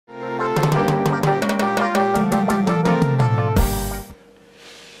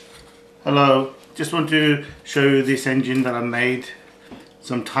Hello, just want to show you this engine that I made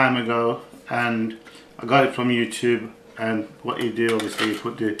some time ago, and I got it from YouTube. And what you do, obviously you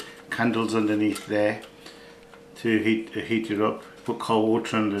put the candles underneath there to heat it up, put cold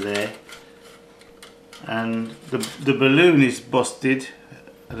water under there, and the balloon is busted.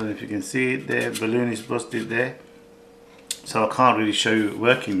 I don't know if you can see it there, balloon is busted there, so I can't really show you it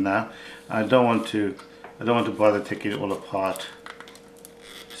working now. I don't want to bother taking it all apart.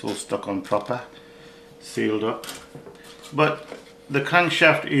 It's all stuck on proper, sealed up. But the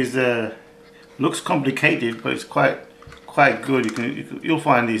crankshaft is looks complicated, but it's quite good. You'll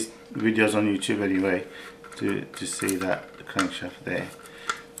find these videos on YouTube anyway to see that the crankshaft there.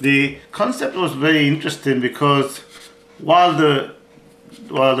 The concept was very interesting because while the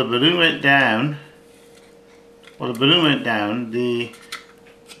balloon went down, the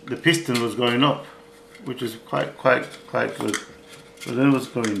piston was going up, which was quite good. The balloon was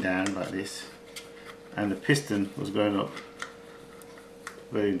going down like this, and the piston was going up.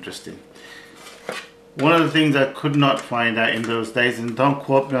 Very interesting. One of the things I could not find out in those days, and don't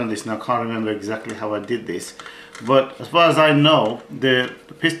quote me on this, and I can't remember exactly how I did this, but as far as I know, the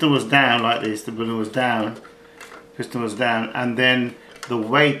piston was down like this, the balloon was down, piston was down, and then the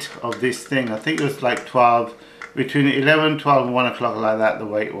weight of this thing, I think it was like 12, between 11, 12 and 1 o'clock, like that the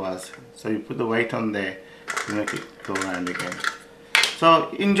weight was. So you put the weight on there to make it go around again. So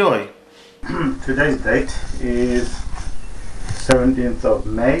enjoy. Today's date is 17th of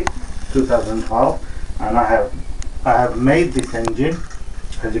May 2012, and I have made this engine,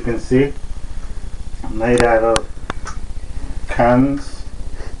 as you can see, made out of cans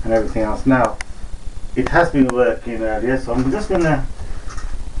and everything else. Now it has been working earlier, so I'm just gonna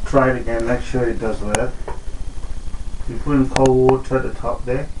try it again, make sure it does work. You put in cold water at the top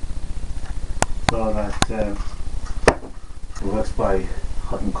there, so that it works by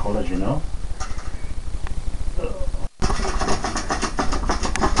hot and cold, as you know.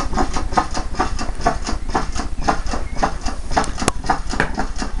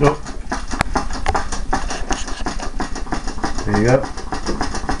 Look, there you go.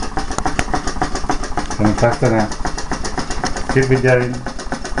 Coming faster now. Keep it going.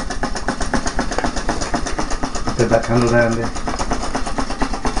 Put that candle down there.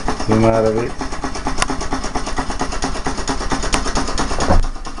 Zoom out of it.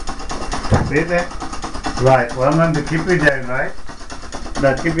 See it there? Right, well, I'm going to keep it down, right?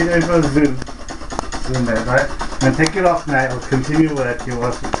 Now keep it down for zoom. Zoom there, right? And take it off now, it will continue working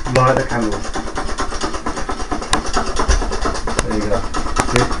whilst you light the candles. There you go.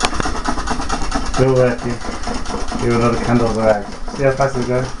 See? Still working. Even though the candles are out. See how fast it's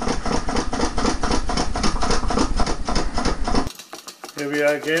going? Here we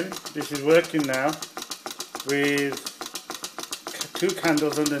are again. This is working now with 2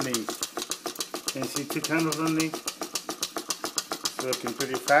 candles underneath. Can you see 2 candles underneath? It's working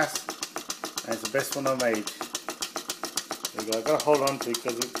pretty fast, and it's the best one I made. There you go. I've got to hold on to it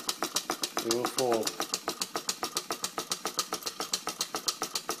because it will fall.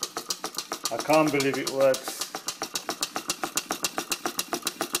 I can't believe it works.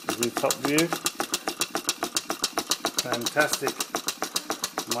 This is the top view. Fantastic.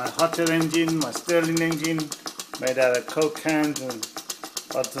 My hot air engine, my Stirling engine, made out of Coke cans and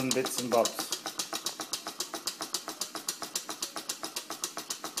odds and bits and bobs.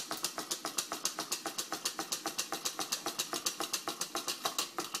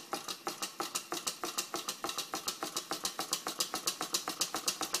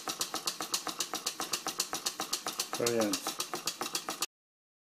 Brilliant.